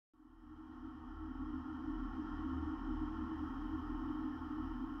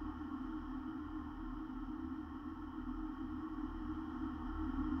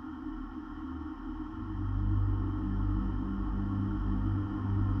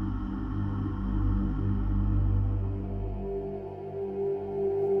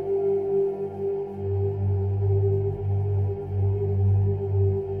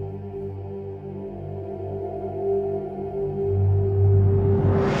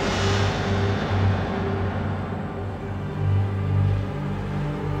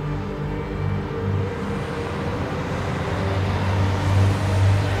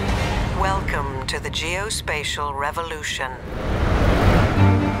the geospatial revolution.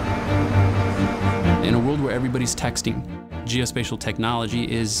 In a world where everybody's texting, geospatial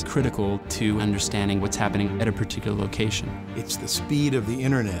technology is critical to understanding what's happening at a particular location. It's the speed of the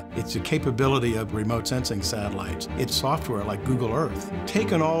internet. It's the capability of remote sensing satellites. It's software like Google Earth.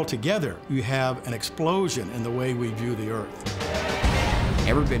 Taken all together, you have an explosion in the way we view the Earth.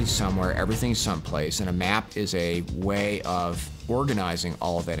 Everybody's somewhere, everything's someplace, and a map is a way of organizing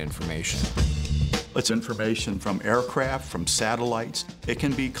all of that information. It's information from aircraft, from satellites. It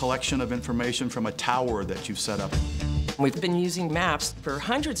can be collection of information from a tower that you've set up. We've been using maps for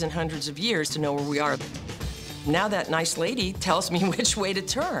hundreds and hundreds of years to know where we are. Now that nice lady tells me which way to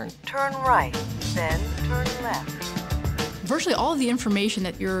turn. Turn right, then turn left. Virtually all of the information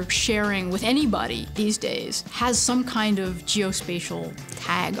that you're sharing with anybody these days has some kind of geospatial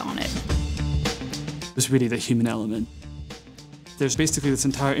tag on it. It's really the human element. There's basically this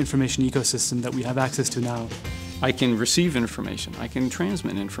entire information ecosystem that we have access to now. I can receive information, I can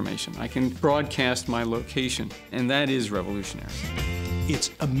transmit information, I can broadcast my location, and that is revolutionary.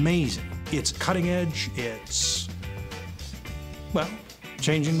 It's amazing. It's cutting edge. It's, well,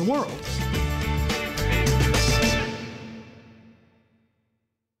 changing the world.